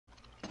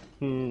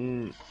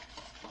Cause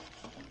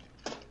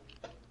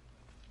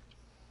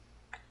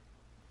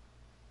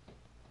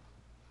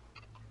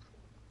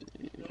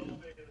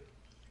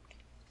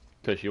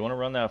you want to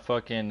run that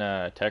fucking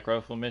tech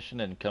rifle mission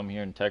and come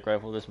here and tech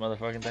rifle this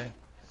motherfucking thing?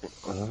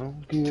 I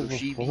don't give a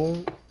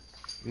fuck.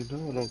 You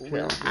know I don't care.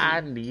 Well,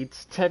 I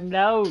needs to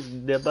know,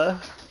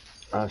 nibba.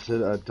 I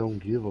said I don't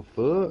give a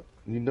fuck.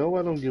 You know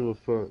I don't give a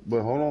fuck.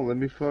 But hold on, let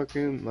me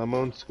fucking. I'm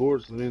on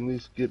sports. Let me at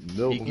least get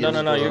milk.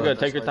 No, you're good.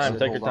 Take your time.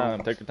 Take your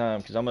time. Take your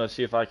time. Cause I'm gonna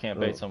see if I can't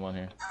bait someone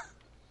here.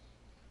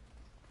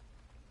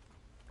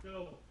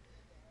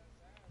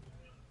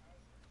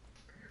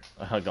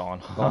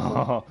 Gone.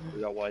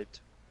 We got wiped.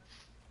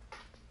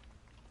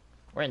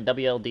 We're in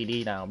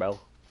WLDD now, bro.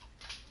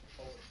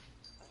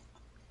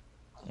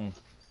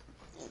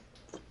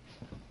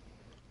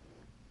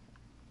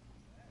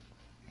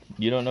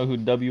 You don't know who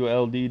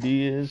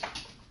WLDD is?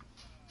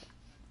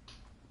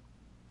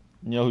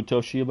 You know who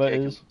Toshiba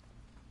is?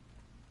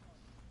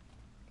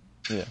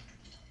 Yeah.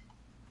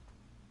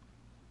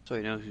 So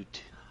he knows who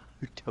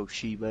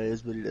Toshiba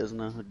is, but he doesn't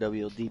know who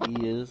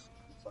WLDD is.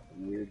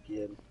 Fucking weird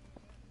kid.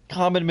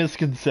 Common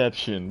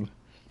misconception.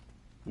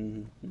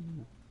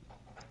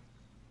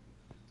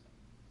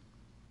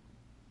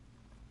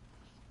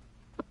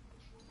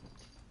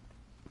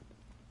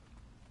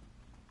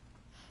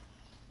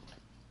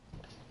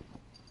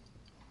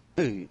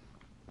 Hey.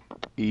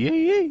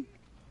 Yay.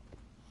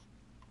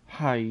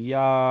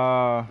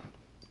 Hiya.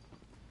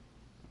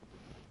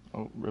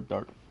 Oh, rip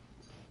dart.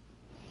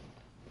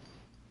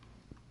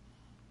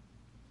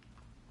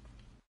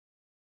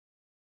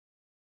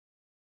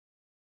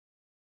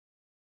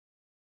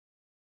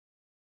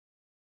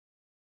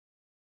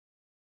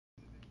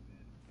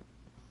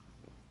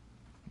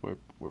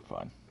 We're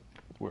fine.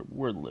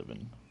 We're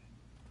living.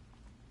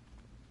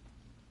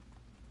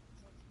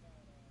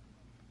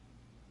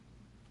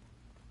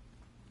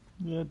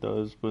 Yeah, it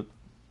does, but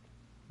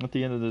at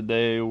the end of the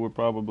day, we're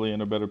probably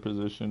in a better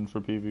position for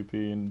PvP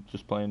and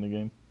just playing the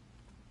game.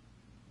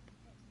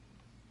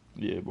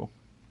 Yeah, bro.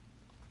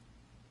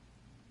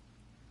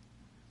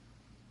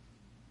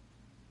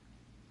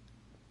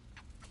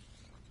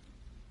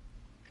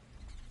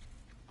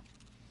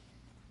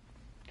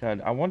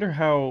 God, I wonder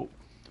how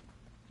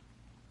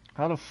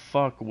the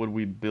fuck would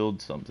we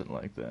build something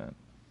like that?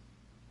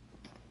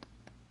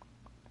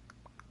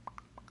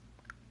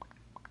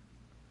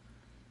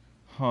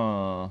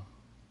 Huh.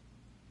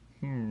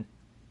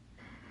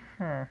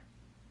 Huh.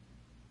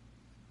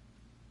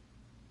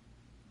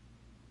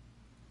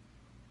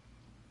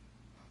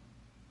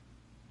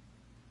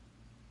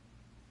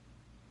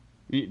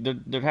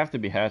 There'd have to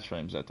be hatch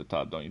frames at the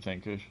top, don't you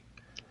think, Kush?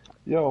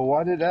 Yo,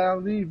 why did Al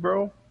leave,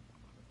 bro?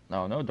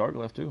 No, Dark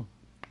left too.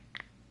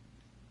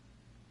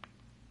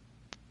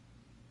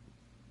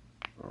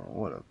 Oh,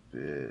 what a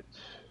bitch.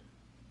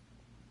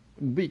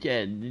 Bitch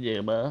ass,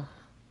 yeah, bro.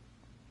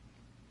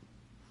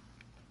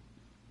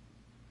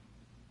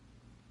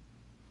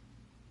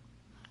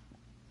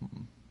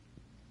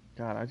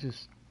 God, I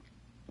just...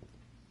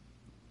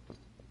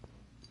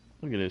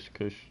 Look at this,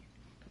 Kush.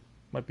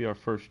 Might be our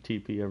first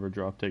TP ever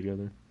dropped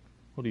together.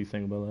 What do you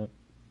think about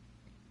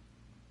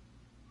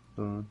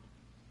that?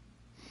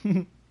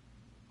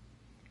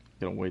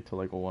 Gonna wait till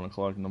like 1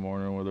 o'clock in the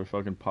morning where their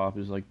fucking pop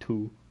is like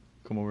 2.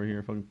 Come over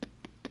here, fucking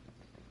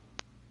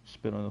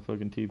spit on the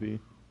fucking TP.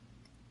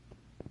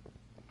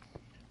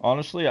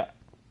 Honestly,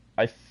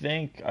 I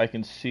think I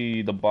can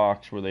see the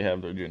box where they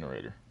have their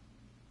generator.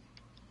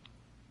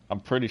 I'm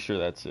pretty sure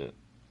that's it.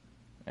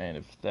 And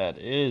if that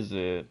is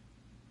it,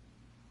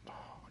 oh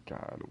my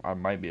god, I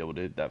might be able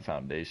to hit that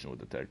foundation with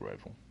the tech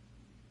rifle.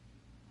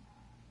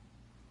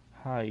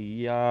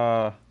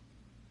 Hiya.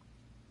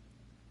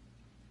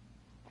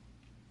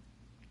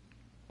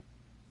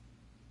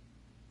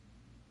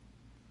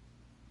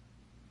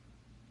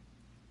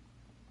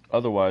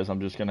 Otherwise,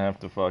 I'm just gonna have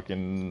to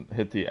fucking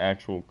hit the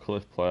actual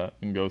cliff plat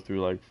and go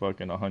through like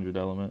fucking 100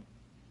 element.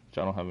 Which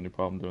I don't have any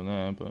problem doing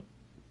that, but...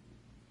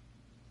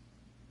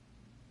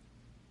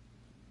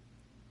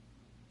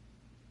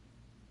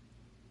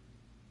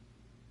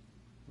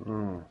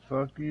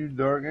 Fuck you,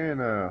 Dark,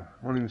 and I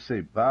don't even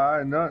say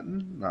bye,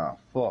 nothing. Nah,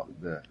 fuck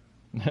that.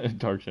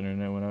 Dark's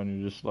internet went out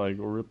and you're just like,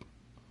 rip.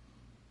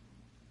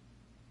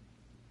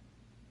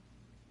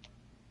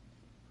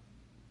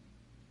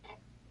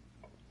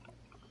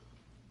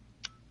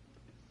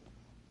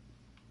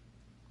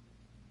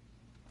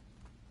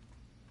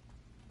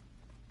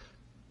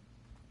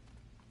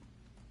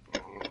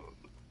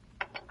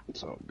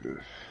 It's all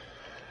good.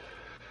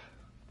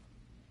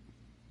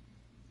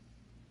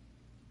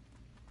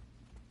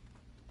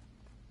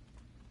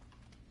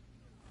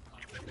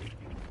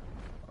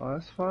 Oh,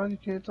 that's fine. You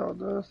can't talk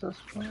to us. That's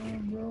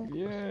fine, bro.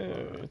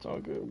 Yeah, it's all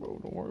good, bro.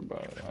 Don't worry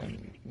about it.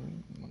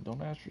 Don't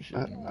ask for shit.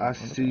 I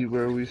see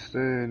where we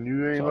stand.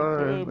 You ain't it's all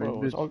lying. good, bro.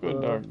 Like, It's all good,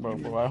 Dark, bro.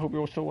 you... I hope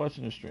you're still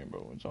watching the stream,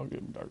 bro. It's all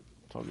good, Dark.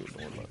 It's all good. Don't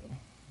worry about it.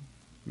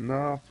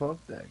 Nah, fuck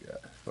that guy.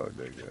 Fuck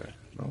that guy.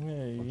 No,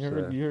 yeah,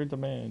 you heard the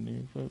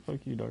man. Fuck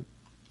you, Dark.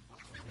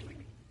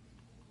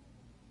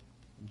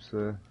 I'm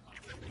sad.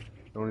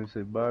 Don't even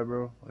say bye,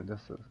 bro. Like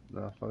that's a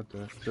nah. Fuck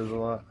that. Says a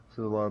lot.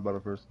 Says a lot about a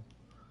person.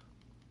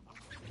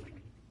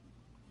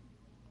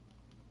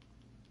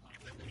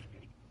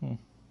 Hmm.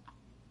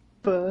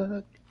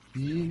 Fuck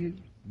you,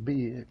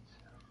 bitch.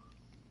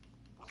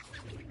 Whoa,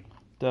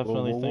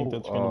 Definitely whoa, think whoa.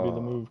 that's gonna be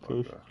the move,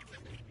 Kush. Okay.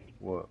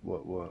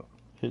 What?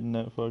 Hitting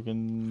that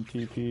fucking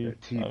TP. That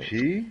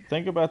TP?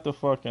 Think about the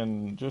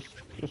fucking. Just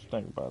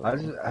think about it,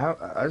 bro.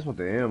 I just want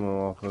the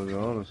ammo off of it,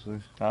 honestly.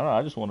 I don't know.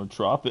 I just want to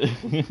drop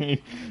it.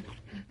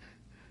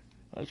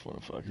 I just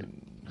want to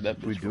fucking that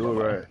If we bitch for do my it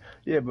mind. right.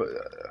 Yeah, but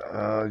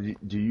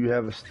do you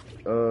have a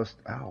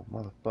ow,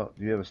 motherfucker.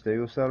 Do you have a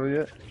stego saddle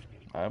yet?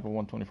 I have a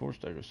 124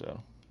 stagger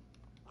saddle.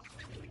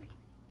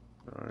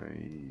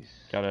 Nice.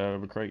 Got it out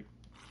of a crate.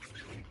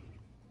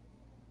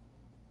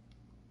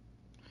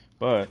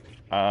 But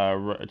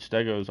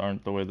stegos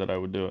aren't the way that I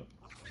would do it.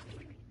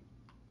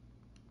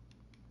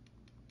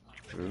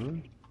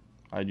 Really?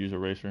 I'd use a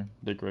racer,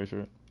 dick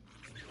racer it.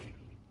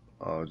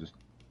 Oh, just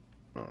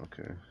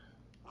okay.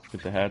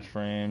 Get the hatch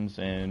frames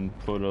and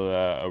put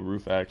a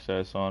roof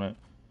access on it,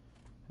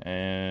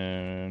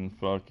 and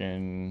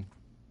fucking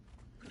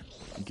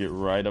get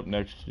right up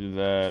next to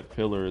that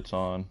pillar it's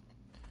on,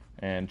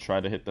 and try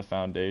to hit the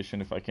foundation.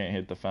 If I can't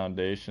hit the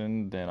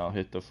foundation, then I'll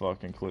hit the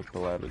fucking cliff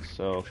plat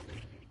itself.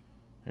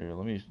 Here,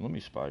 let me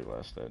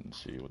spyglass that and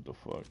see what the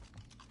fuck.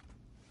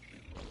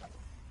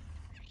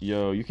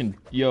 Yo,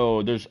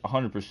 there's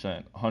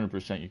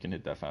 100% you can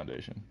hit that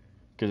foundation,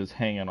 because it's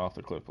hanging off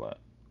the cliff plat.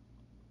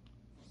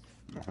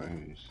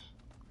 Nice.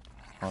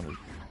 100%,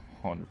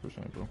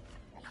 bro.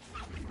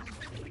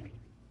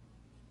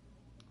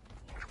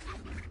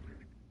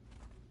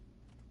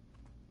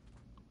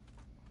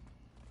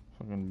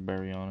 Fucking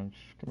baryonyx,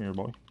 come here,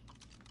 boy.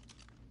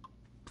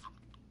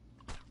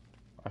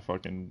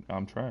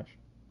 I'm trash.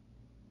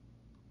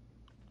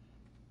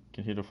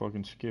 Can hit a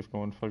fucking skiff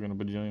going fucking a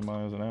bajillion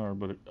miles an hour,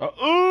 but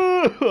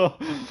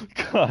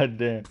god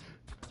damn.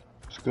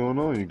 What's going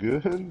on? You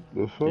good?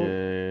 The Yeah, fuck?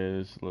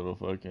 this little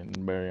fucking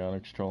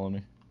baryonyx trolling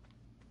me.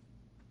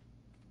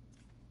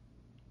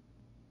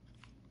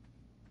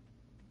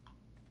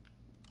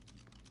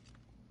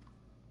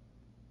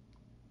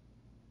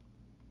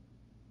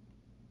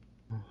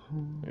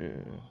 Yeah.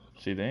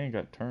 See, they ain't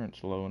got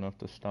turrets low enough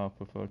to stop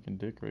a fucking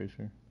dick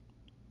racer.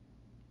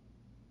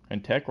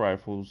 And tech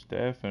rifles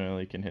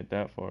definitely can hit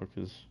that far,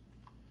 because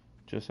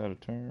just out of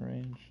turret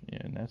range. Yeah,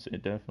 and that's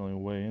it, definitely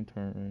way in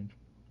turret range.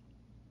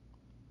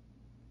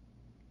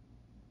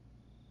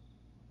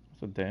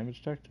 It's a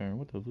damage tech turn,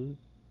 what the fuck?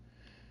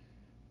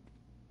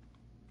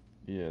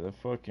 Yeah, the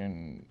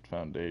fucking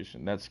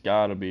foundation. That's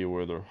gotta be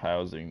where they're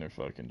housing their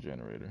fucking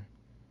generator.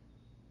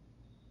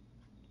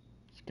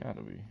 It's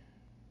gotta be.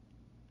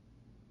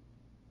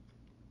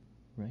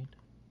 Right?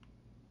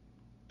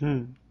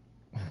 Hmm.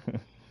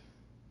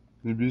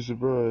 You'd be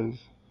surprised.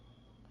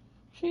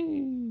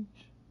 Sheesh.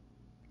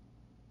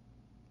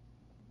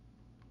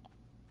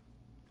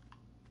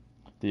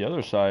 The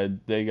other side,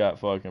 they got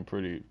fucking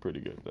pretty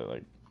good. They're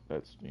like,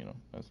 that's. I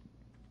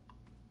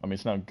mean,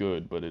 it's not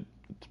good, but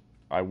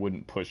I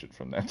wouldn't push it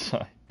from that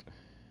side.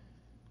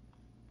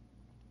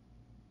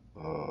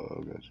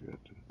 Oh, gotcha.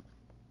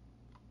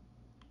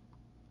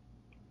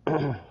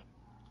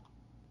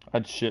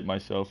 I'd shit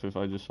myself if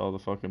I just saw the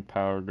fucking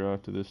power go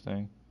after this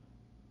thing.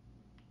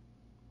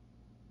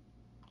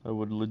 I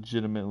would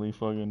legitimately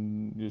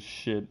fucking just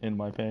shit in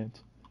my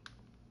pants.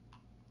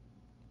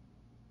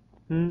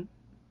 Hmm.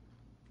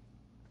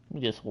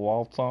 Just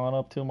waltz on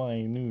up to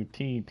my new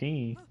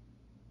TP.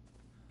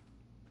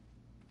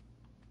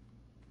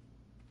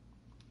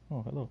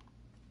 Oh, hello.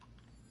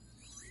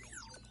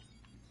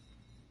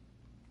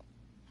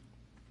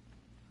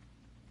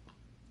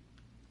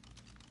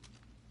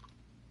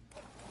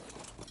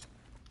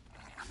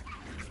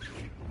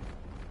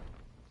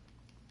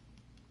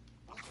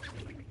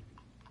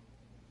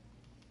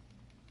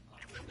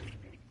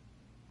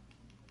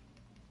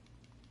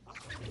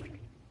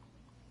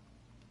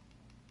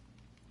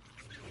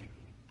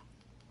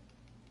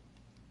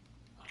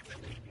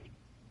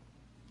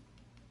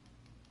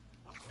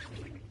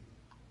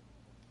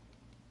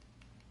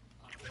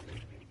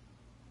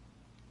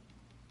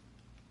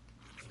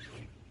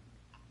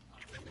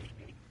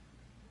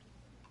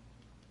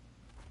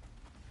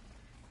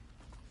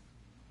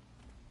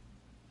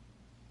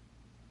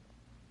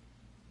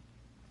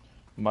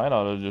 Might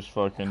oughta just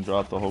fucking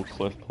drop the whole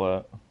cliff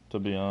plat, to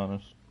be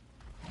honest.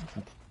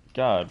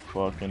 God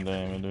fucking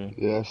damn it, dude.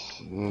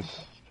 Yes,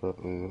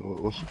 probably.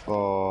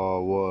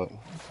 What?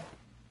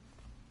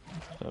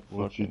 That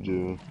What you fucking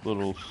do?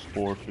 little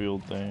spore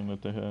field thing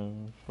that they have.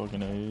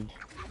 Fucking AIDS.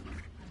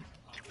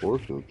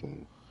 Sporfield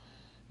thing.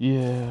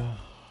 Yeah.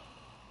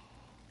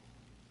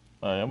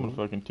 Alright, I'm gonna Hmm?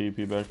 fucking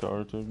TP back to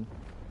Arctic.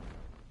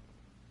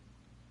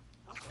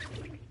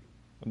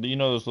 Do you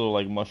know those little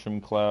like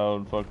mushroom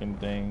cloud fucking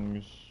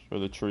things? Or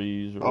the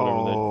trees or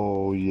whatever that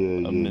Oh,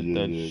 emit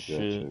that yeah.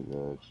 shit?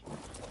 Gotcha.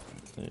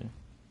 Yeah.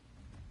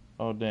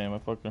 Oh damn, I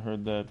fucking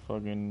heard that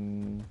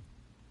fucking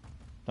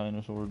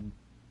dinosaur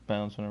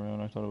bouncing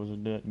around. I thought it was a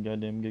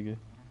goddamn giga.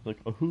 Like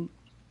a hoot.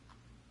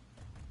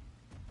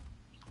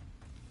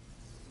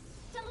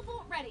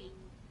 Teleport ready.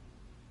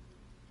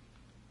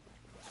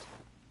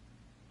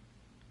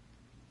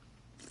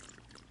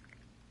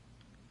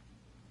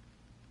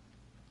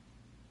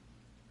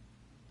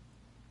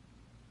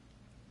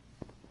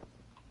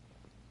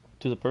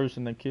 To the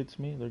person that kits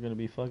me, they're gonna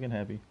be fucking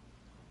happy.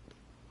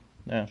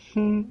 Now,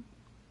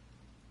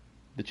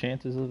 the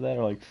chances of that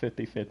are like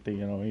 50-50,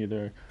 you know,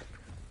 either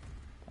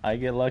I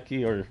get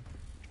lucky or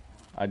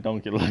I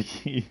don't get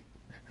lucky.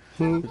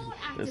 Teleport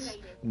There's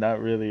activated. not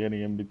really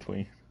any in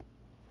between.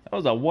 That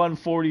was a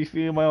 140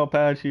 female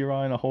Apache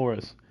riding a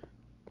horse.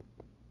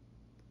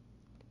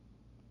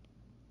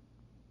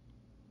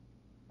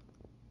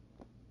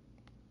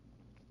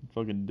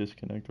 Fucking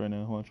disconnect right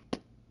now, watch.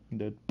 I'm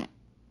dead.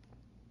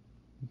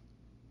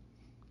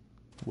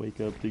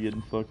 Wake up to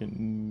getting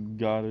fucking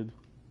gotted.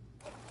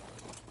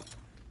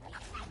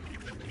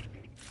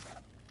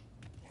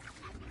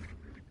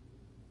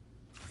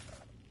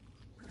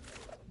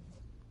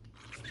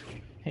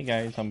 Hey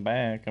guys, I'm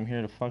back. I'm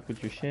here to fuck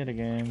with your shit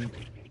again.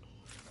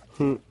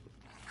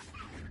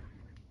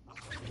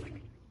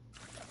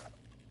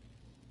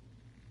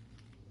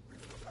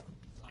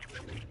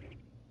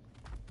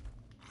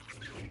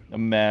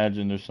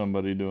 Imagine there's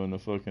somebody doing the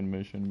fucking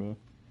mission, bro.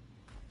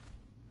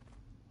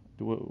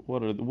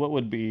 What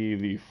would be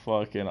the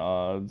fucking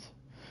odds?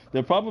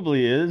 There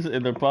probably is,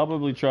 and they're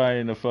probably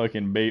trying to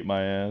fucking bait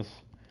my ass.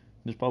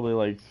 There's probably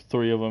like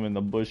 3 of them in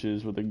the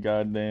bushes with a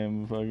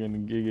goddamn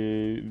fucking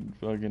giga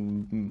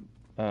fucking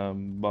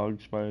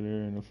bog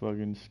spider and a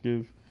fucking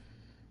skiff.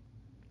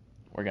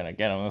 We're gonna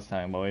get them this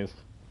time, boys.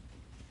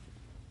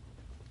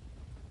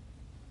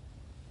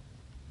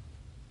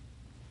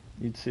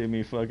 You'd see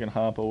me fucking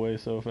hop away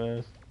so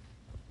fast.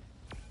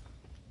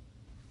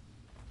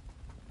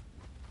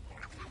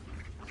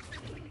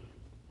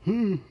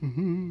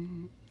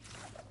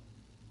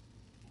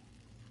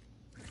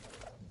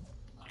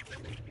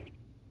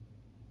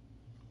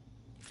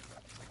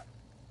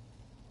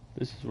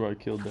 This is where I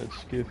killed that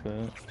skiff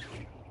at.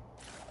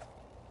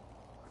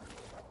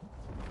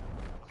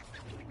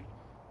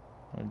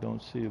 I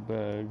don't see a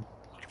bag.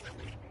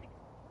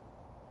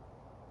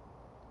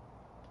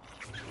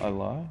 I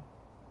lie?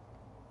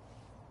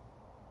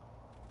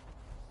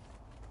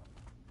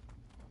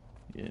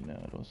 Yeah, no,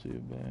 I don't see a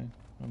bag,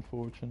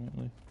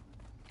 unfortunately.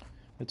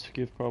 That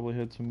skiff probably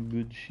had some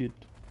good shit.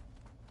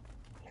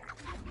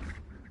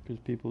 Because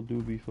people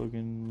do be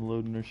fucking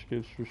loading their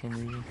skiffs for some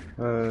reason.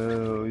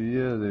 Oh,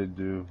 yeah, they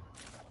do.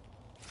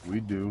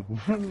 We do.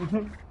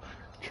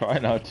 Try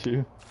not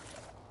to.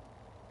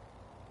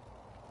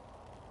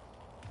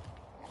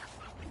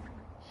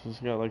 It's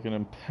got like an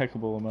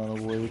impeccable amount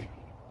of weight.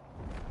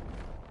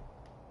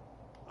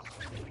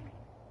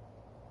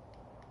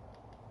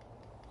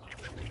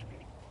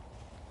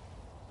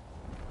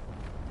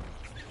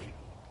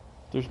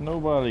 If there's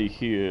nobody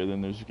here,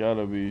 then there's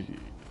gotta be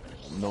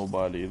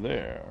nobody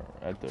there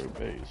at their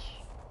base.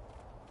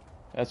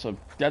 That's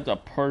a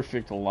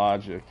perfect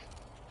logic.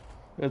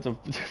 That's a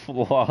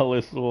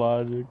flawless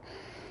logic.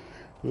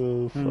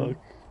 Oh fuck.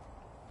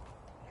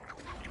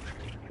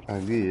 I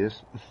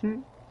guess.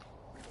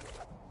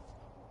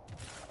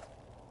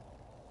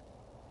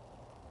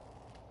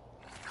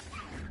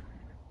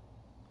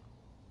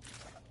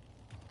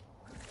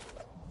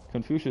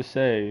 Confucius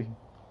say,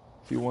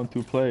 if you want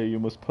to play, you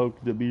must poke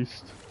the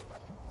beast.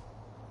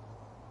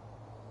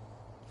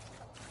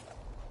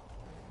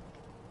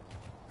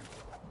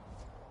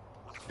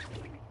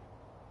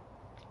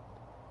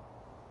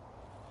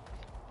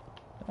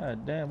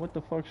 God damn, what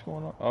the fuck's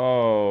going on?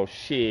 Oh,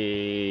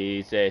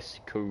 Jesus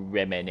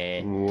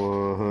criminal.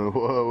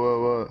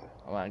 What?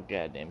 Oh, my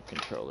goddamn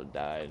controller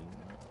died.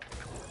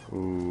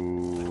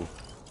 Ooh.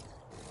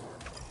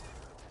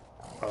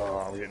 Oh,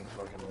 I'm getting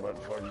fucking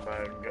butt fucked by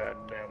a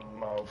goddamn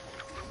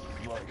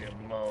fucking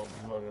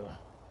motherfucker.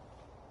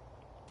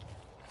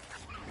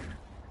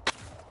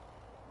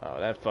 Oh,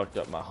 that fucked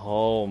up my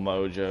whole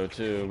mojo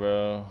too,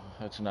 bro.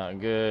 That's not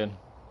good.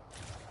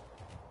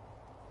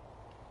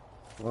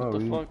 What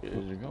the fuck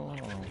is going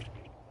on?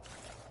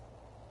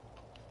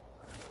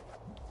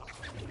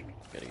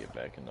 Gotta get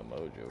back in the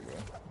mojo, bro.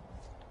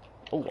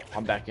 Oh,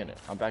 I'm back in it.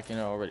 I'm back in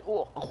it already.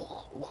 Oh.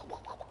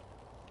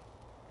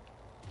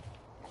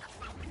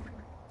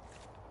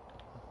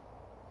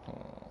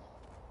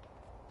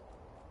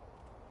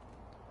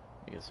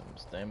 Get some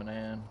stamina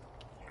in.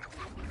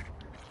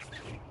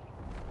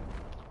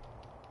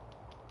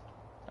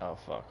 Oh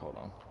fuck, hold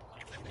on.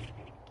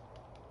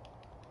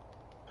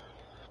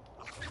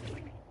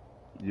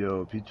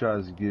 Yo, if he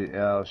tries to get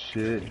out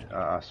shit,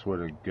 I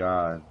swear to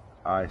God,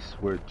 I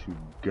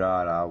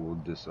will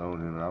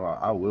disown him.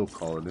 I will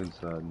call it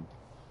inside.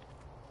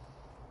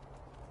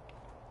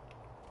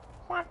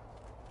 What?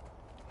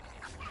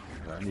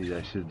 I need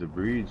that shit to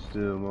breed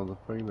still,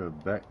 motherfucker. You better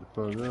back the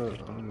fuck up. I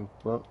don't give a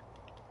fuck.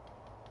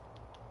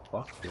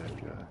 Fuck that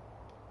guy.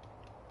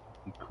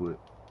 He quit.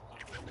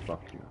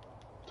 Fuck you.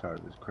 I'm tired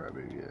of this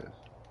crybaby ass.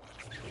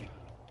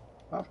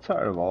 I'm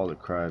tired of all the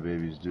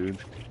crybabies, dude.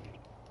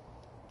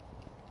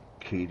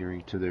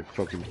 Catering to their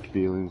fucking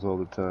feelings all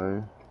the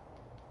time.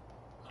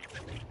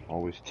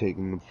 Always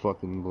taking the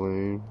fucking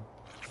blame.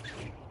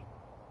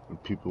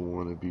 And people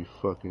want to be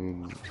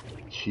fucking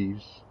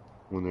chiefs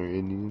when they're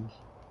Indians.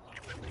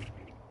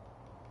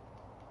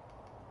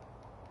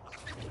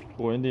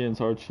 Well, Indians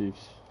are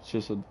chiefs. It's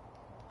just a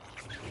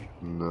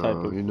No, type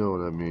of you know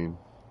what I mean.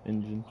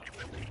 engine.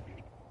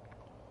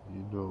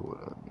 You know what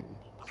I mean.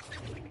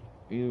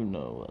 You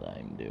know what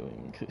I'm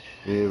doing.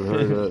 You ever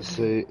heard that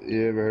say?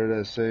 You ever heard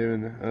that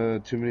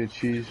saying? Too many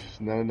chiefs,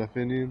 not enough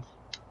Indians.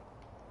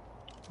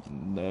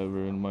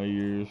 Never in my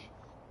years.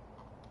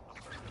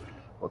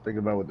 Well, think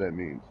about what that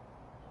means.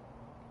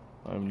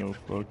 I have no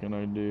fucking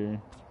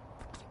idea.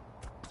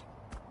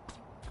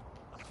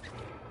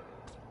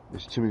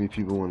 There's too many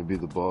people want to be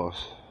the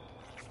boss,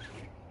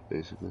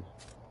 basically,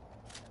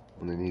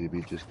 when they need to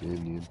be just the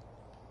Indian.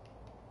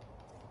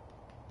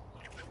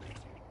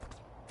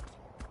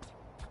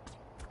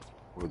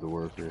 Or the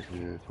worker,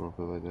 yeah, if you want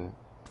to put it like that.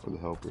 Or the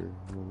helper,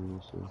 whatever you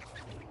want to say.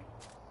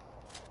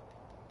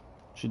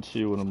 Should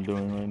see what I'm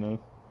doing right now.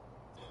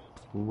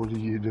 Well, what are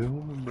you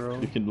doing, bro?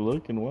 You can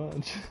look and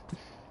watch.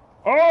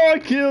 Oh, I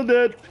killed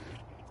it!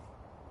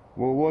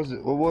 What was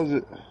it? What was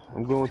it?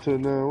 I'm going to it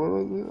now. What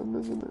was it? I'm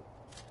missing it.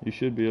 You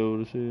should be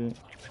able to see it.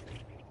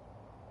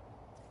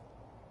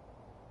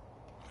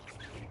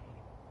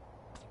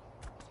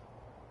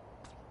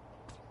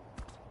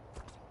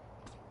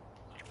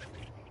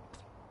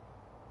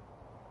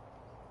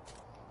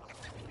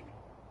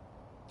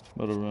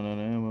 About to run out of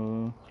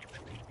ammo.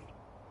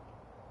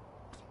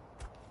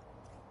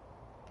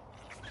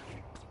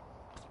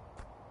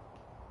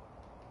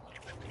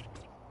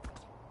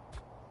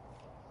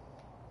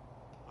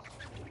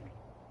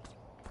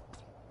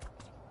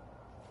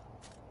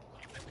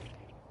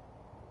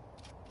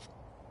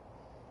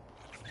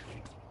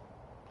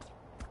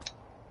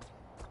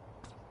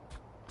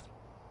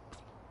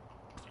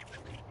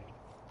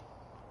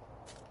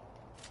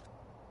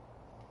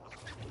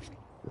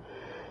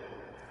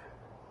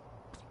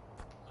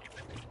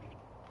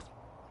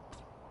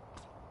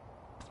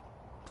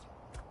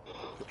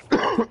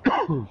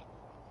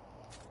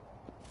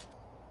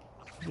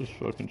 Just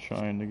fucking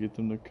trying to get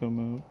them to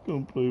come out.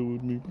 Come play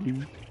with me,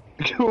 please.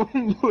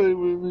 Come play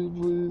with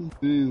me,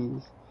 please.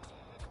 Jesus.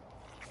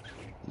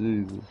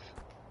 Jesus.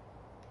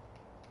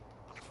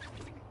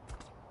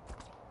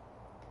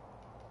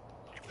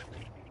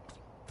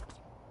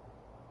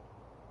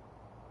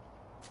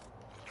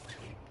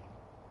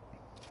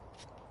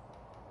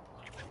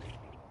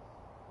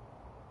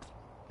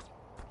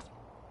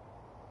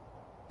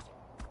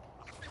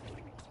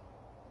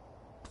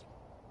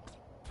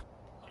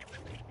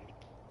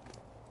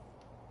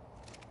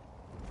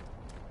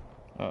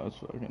 Oh, it's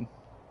fucking.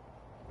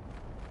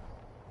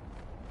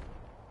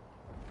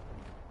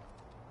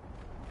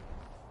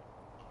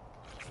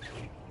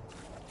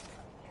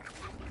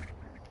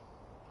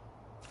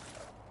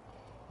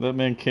 That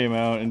man came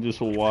out and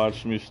just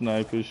watched me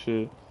snipe his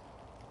shit.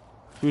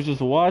 He was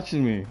just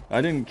watching me.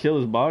 I didn't kill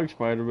his bog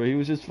spider, but he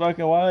was just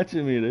fucking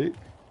watching me, dude.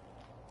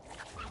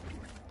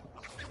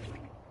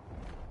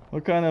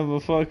 What kind of a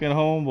fucking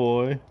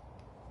homeboy?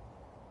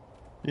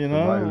 You know?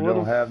 Somebody who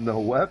don't have no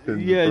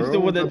weapons, yeah, bro. it's the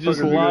one What that the just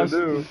fuck is he gonna lost.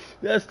 do?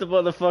 That's the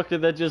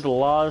motherfucker that just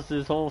lost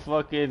his whole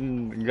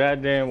fucking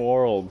goddamn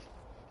world.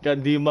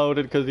 Got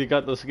demoted because he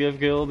got the skiff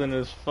killed and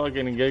his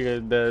fucking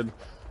giga dead.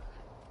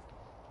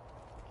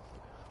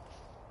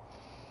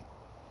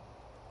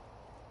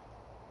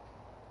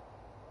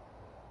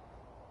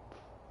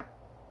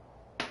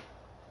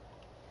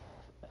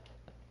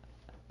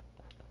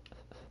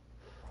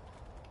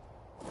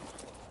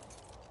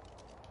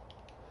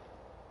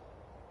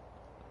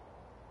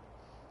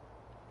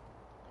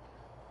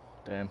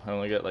 Damn, I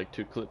only got like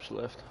 2 clips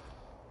left.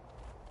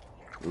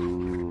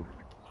 Ooh.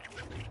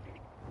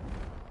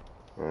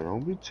 Alright,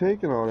 don't be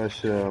taking all that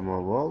shit out of my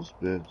walls,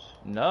 bitch.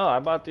 No, I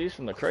bought these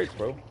from the crates,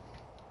 bro.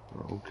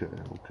 Okay,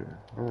 okay.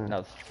 Alright.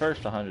 Now, the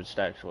first 100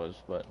 stacks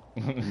was, but...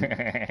 I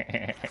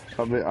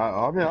mean,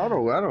 I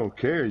don't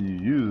care. You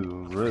use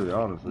them, really,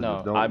 honestly. No,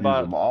 but don't I use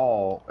bought... them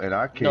all, and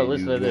I can't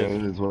listen use to this.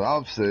 them. Is what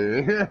I'm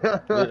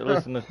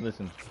saying.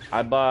 Listen.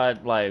 I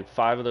bought like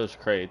 5 of those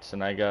crates,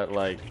 and I got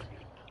like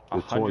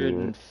The 20,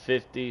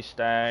 150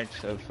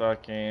 stacks of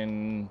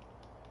fucking...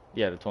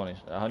 Yeah, the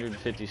 20s.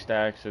 150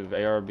 stacks of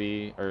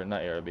ARB, or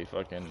not ARB,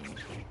 fucking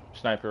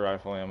sniper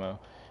rifle ammo,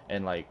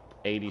 and like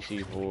 80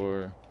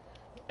 C4,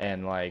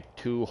 and like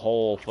 2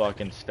 whole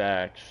fucking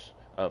stacks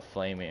of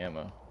flame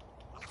ammo.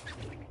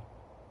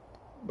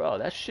 Bro,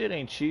 that shit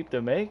ain't cheap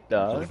to make,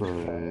 dog.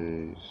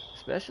 Nice.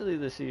 Especially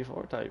the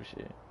C4 type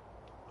shit.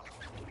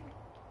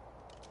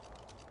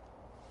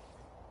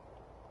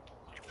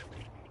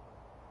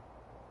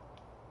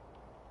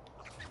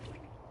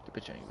 The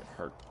bitch ain't even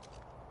hurt.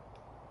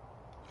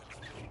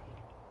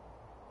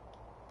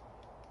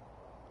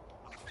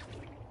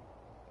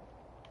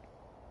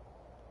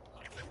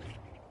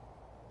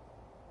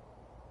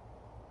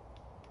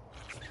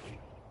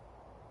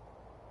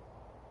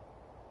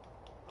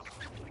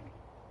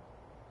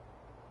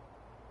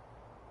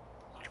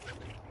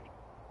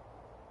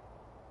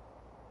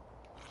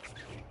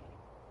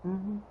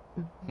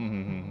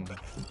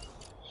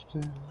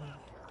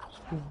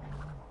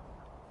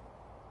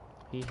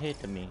 He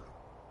hit me.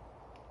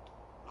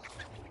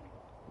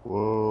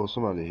 Whoa,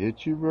 somebody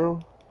hit you,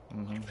 bro?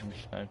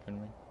 He's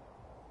sniping me.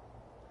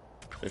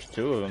 There's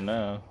two of them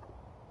now.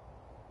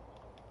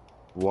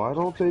 Why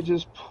don't they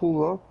just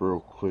pull up real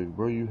quick,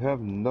 bro? You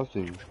have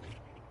nothing.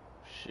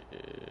 Shit,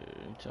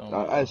 tell me.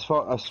 As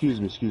far,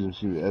 excuse me.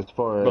 As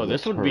far Bro, as a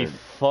this would be turn.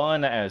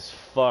 fun as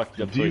fuck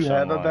to Do you push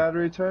have a online.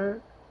 battery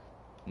turret?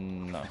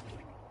 No.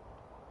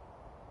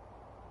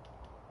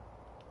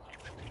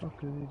 What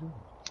can they do?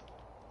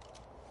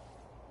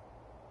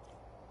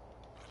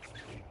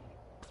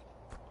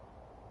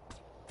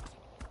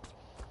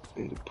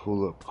 Need to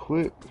pull up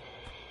quick.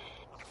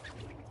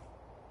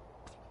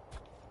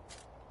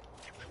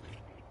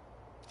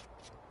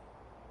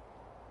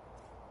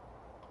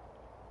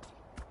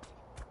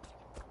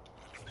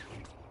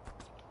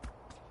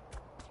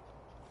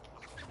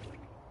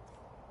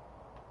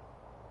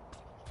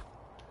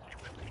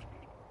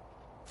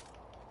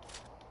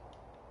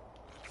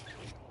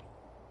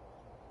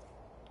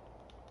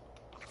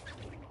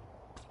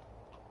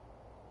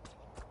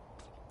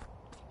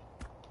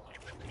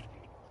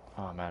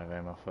 Oh, I'm out of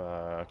ammo,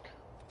 fuck.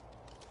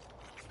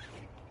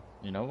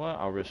 You know what?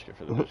 I'll risk it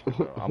for the biscuit,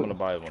 bro. I'm gonna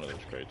buy one of those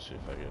crates, see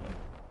if I get them.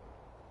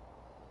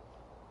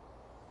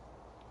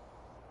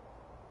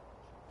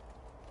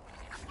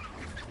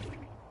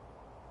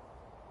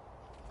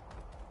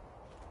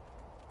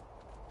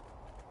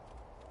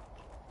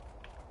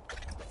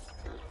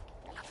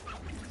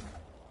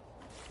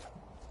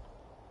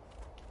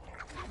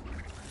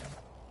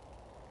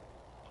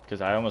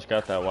 Because I almost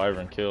got that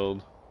wyvern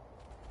killed.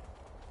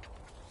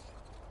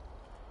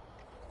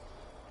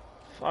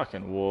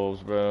 Fucking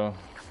wolves, bro.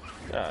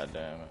 God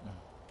damn it.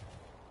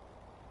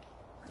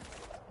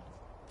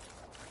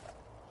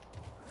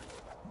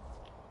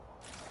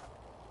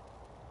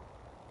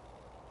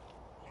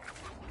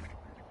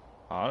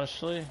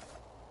 Honestly,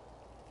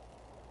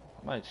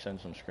 I might send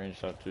some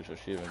screenshots to so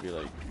she would be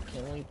like,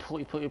 can we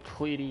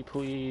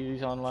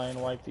please online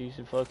wipe these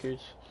fuckers?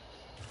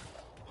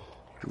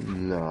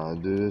 Nah,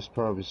 dude, it's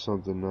probably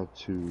something not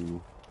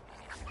too...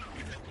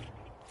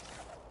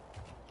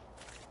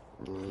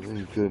 it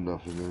ain't good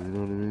enough for them, you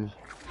know what I mean?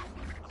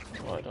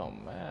 Well, it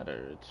don't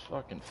matter. It's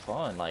fucking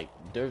fun. Like,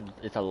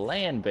 it's a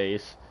land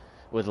base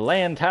with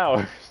land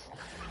towers.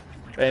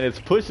 And it's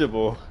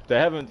pushable. They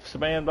haven't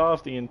spammed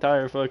off the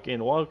entire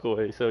fucking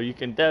walkway, so you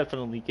can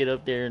definitely get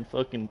up there and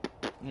fucking,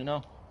 you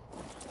know?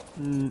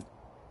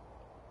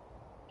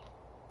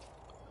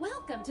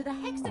 Welcome to the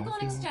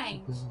Hexagon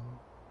Exchange.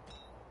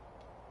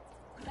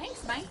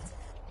 Thanks, mate.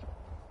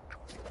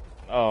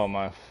 Oh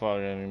my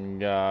fucking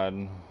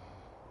god.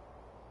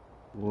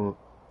 What?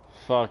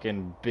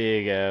 Fucking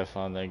big F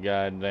on the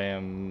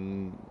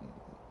goddamn...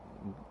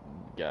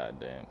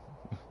 Goddamn.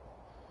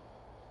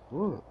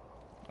 What?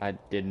 I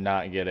did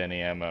not get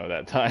any ammo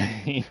that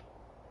time.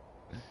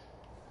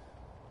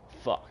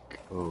 Fuck.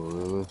 Oh,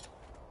 really?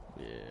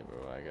 Yeah,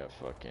 bro, I got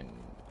fucking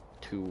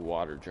 2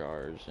 water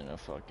jars and a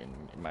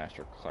fucking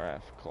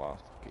Mastercraft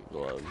cloth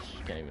gloves.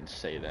 Can't even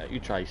say that. You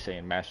try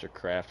saying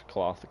Mastercraft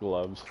cloth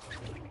gloves.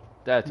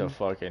 That's a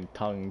fucking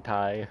tongue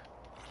tie.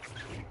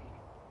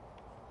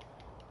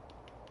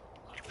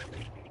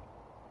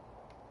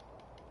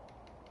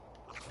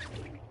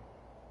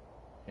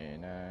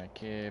 And I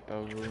kept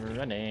on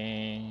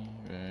running.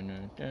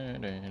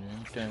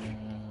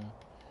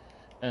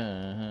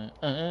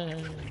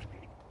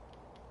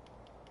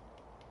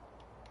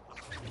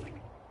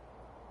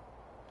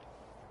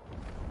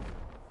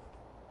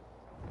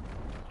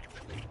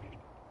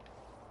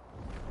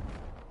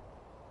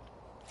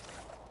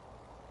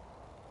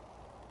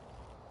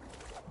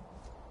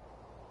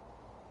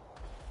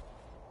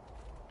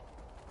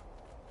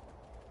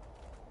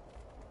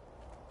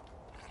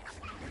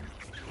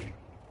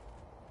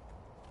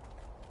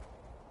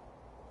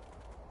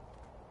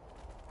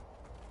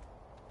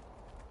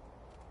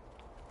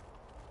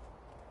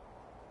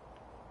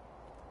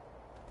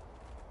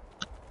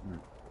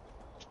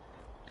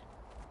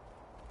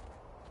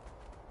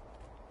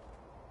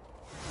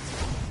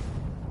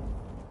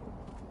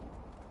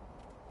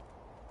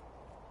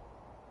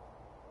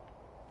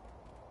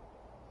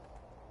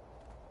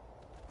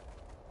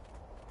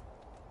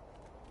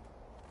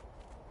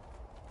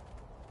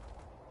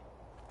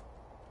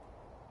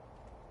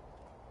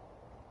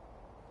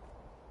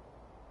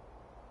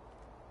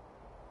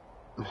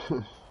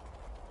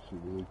 She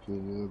really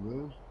can't get that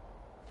bad?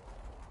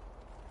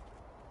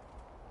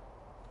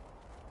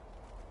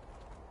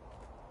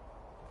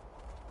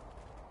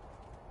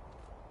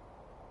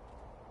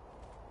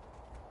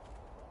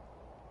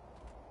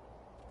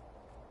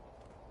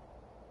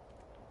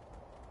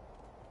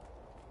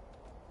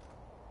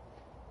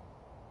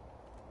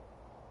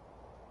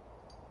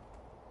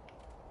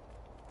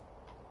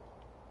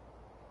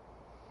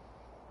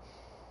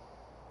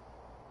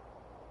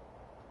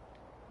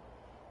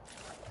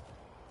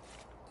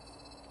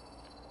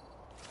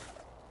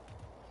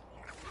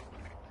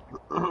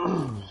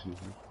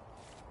 Excuse me.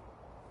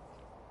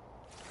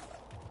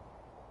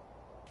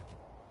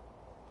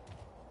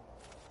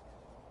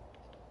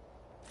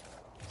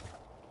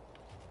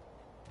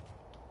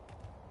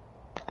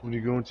 When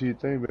you going to your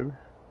thing, baby?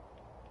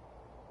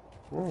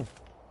 Oh.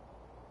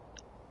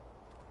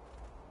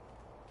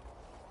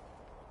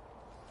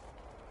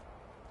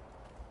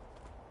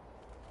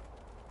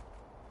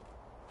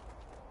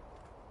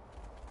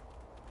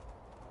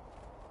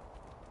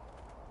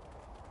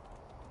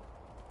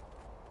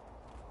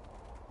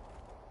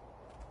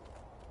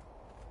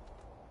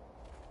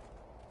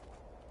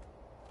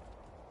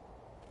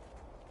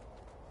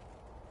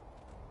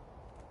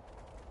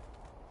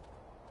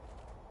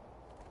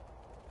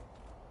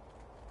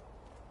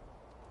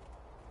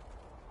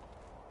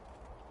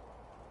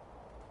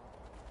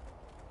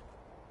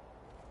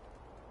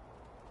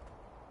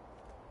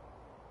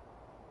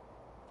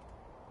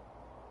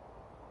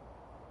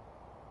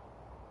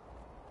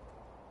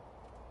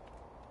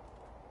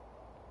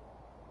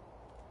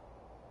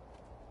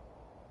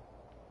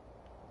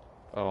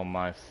 Oh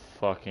my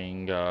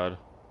fucking god.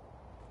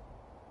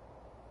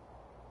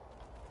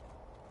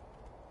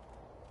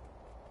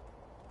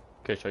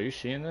 Okay, so are you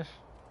seeing this?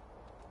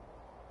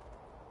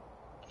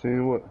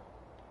 Seeing what?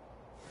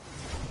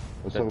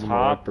 Let's The talk to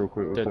my wife top, real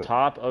quick. What's the up?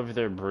 top of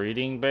their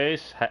breeding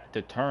base,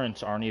 the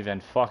turrets aren't even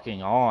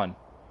fucking on.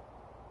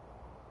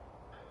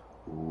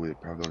 Ooh, they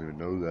probably don't even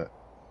know that.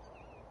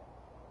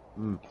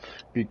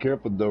 Be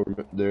careful though.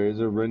 There is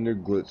a render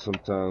glitch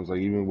sometimes. Like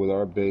even with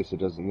our base, it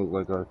doesn't look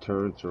like our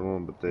turrets are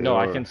on, but they No,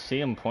 I are. can see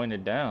them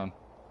pointed down.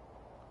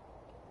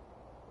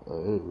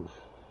 Oh.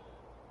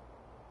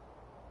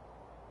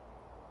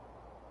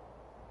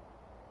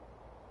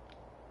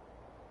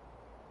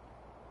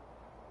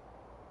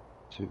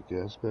 Two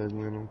gas bag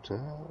man on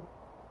top.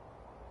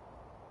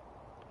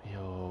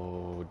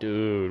 Yo,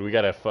 dude, we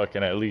gotta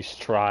fucking at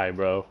least try,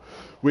 bro.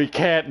 We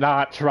can't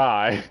not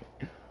try.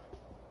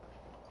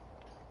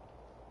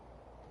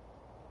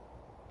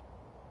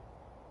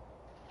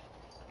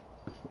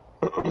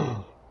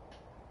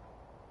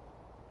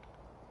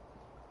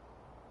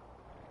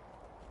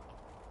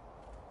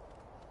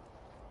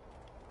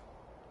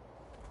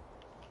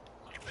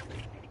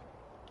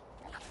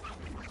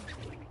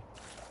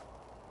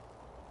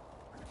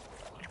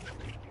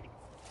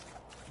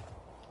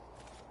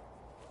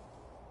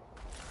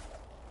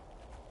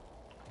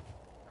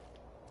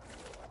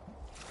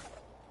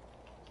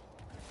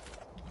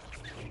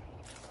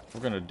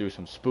 We're gonna do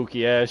some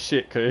spooky ass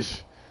shit,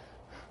 cuz.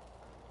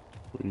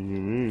 What do you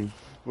mean?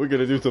 We're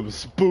gonna do some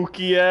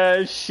spooky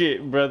ass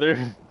shit,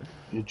 brother.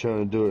 You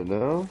trying to do it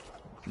now?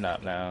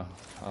 Not now.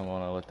 I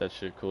wanna let that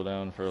shit cool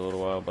down for a little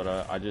while, but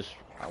I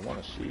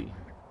wanna see.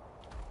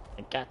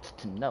 I got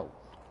to know.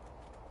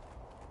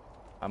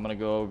 I'm gonna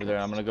go over there.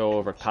 I'm gonna go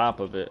over top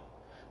of it,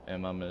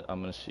 and I'm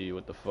gonna see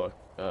what the fuck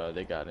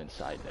they got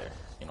inside there.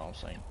 You know what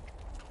I'm saying?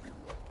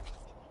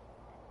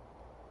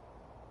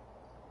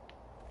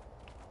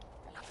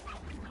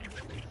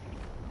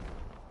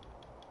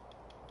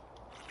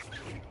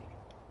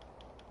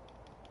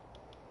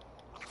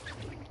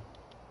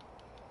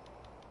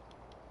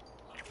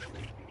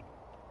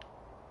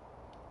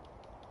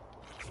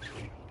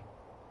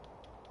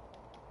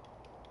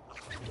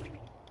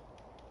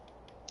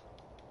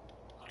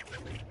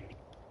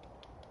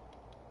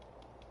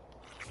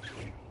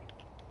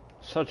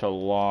 Such a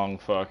long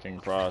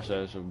fucking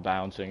process of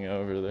bouncing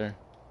over there.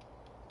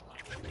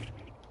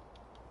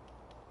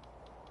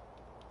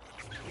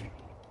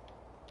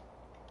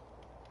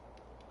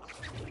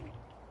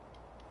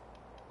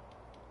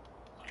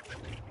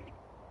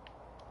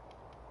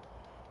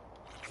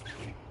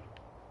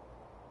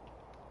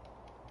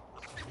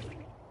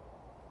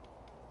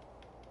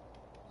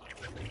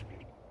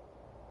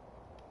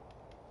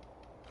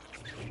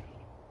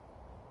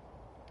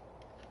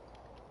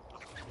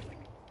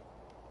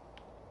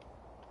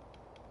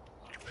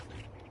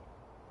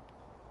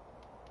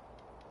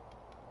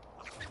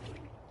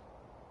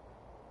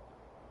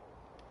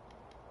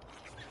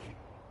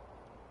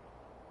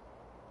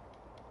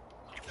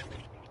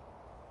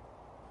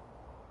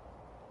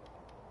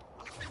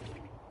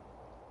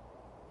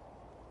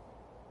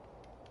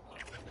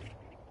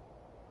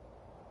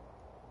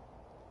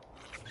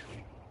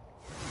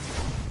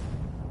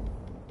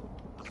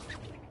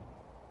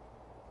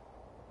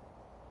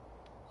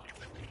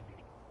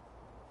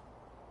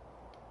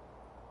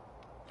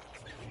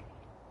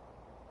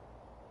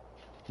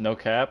 No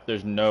cap,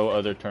 there's no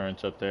other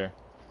turrets up there,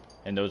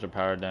 and those are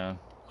powered down.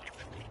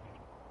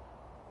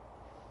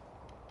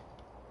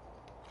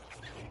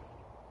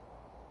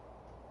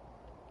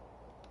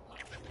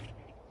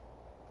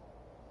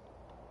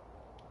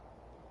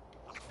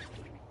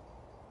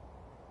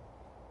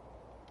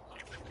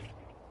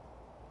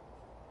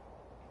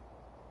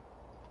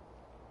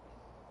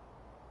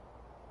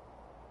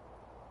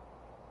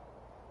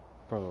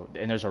 Bro,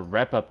 and there's a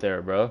rep up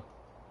there, bro.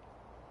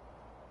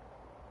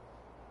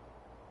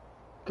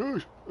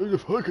 Gosh, there's a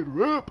fucking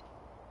rep.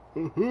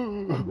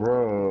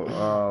 Bro,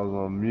 I was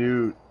on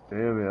mute.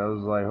 Damn it, I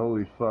was like,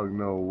 holy fuck,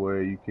 no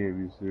way, you can't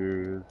be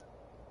serious.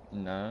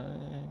 No.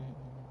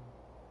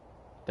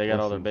 They got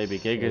That's all their baby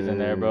gigas in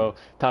there, insane. bro.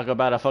 Talk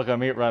about a fucking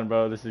meat run,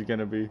 bro. This is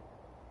gonna be.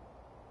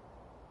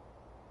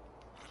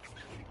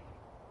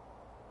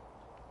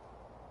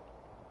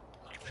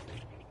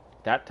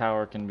 That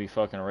tower can be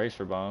fucking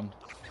eraser bombed.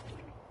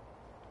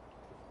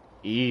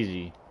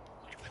 Easy.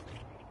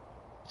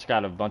 It's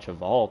got a bunch of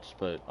vaults,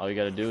 but all you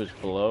gotta do is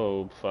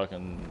blow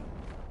fucking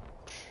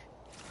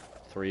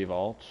 3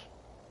 vaults.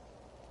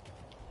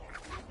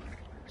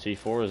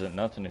 C4 isn't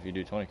nothing if you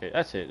do 20k.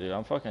 That's it, dude.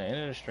 I'm fucking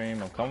ending the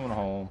stream. I'm coming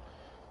home.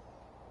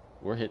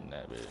 We're hitting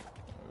that bit.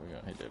 We're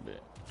gonna hit that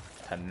bit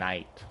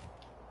tonight.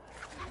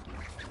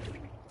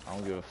 I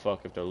don't give a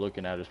fuck if they're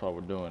looking at us while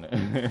we're doing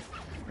it.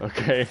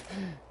 Okay?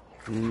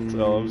 That's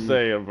all I'm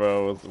saying,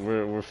 bro.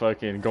 We're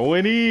fucking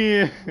going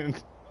in.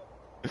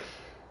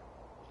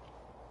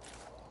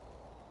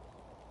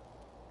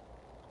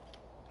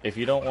 If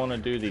you don't want to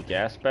do the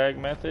gas bag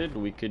method,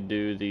 we could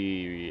do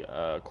the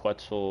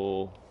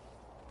Quetzal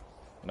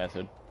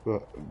method.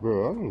 But,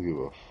 bro, I don't give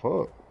a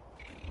fuck.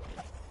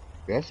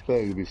 Gas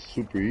bag would be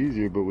super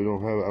easier, but we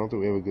don't have. I don't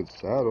think we have a good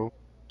saddle.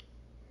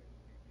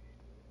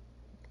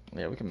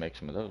 Yeah, we can make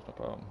some of those, no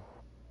problem.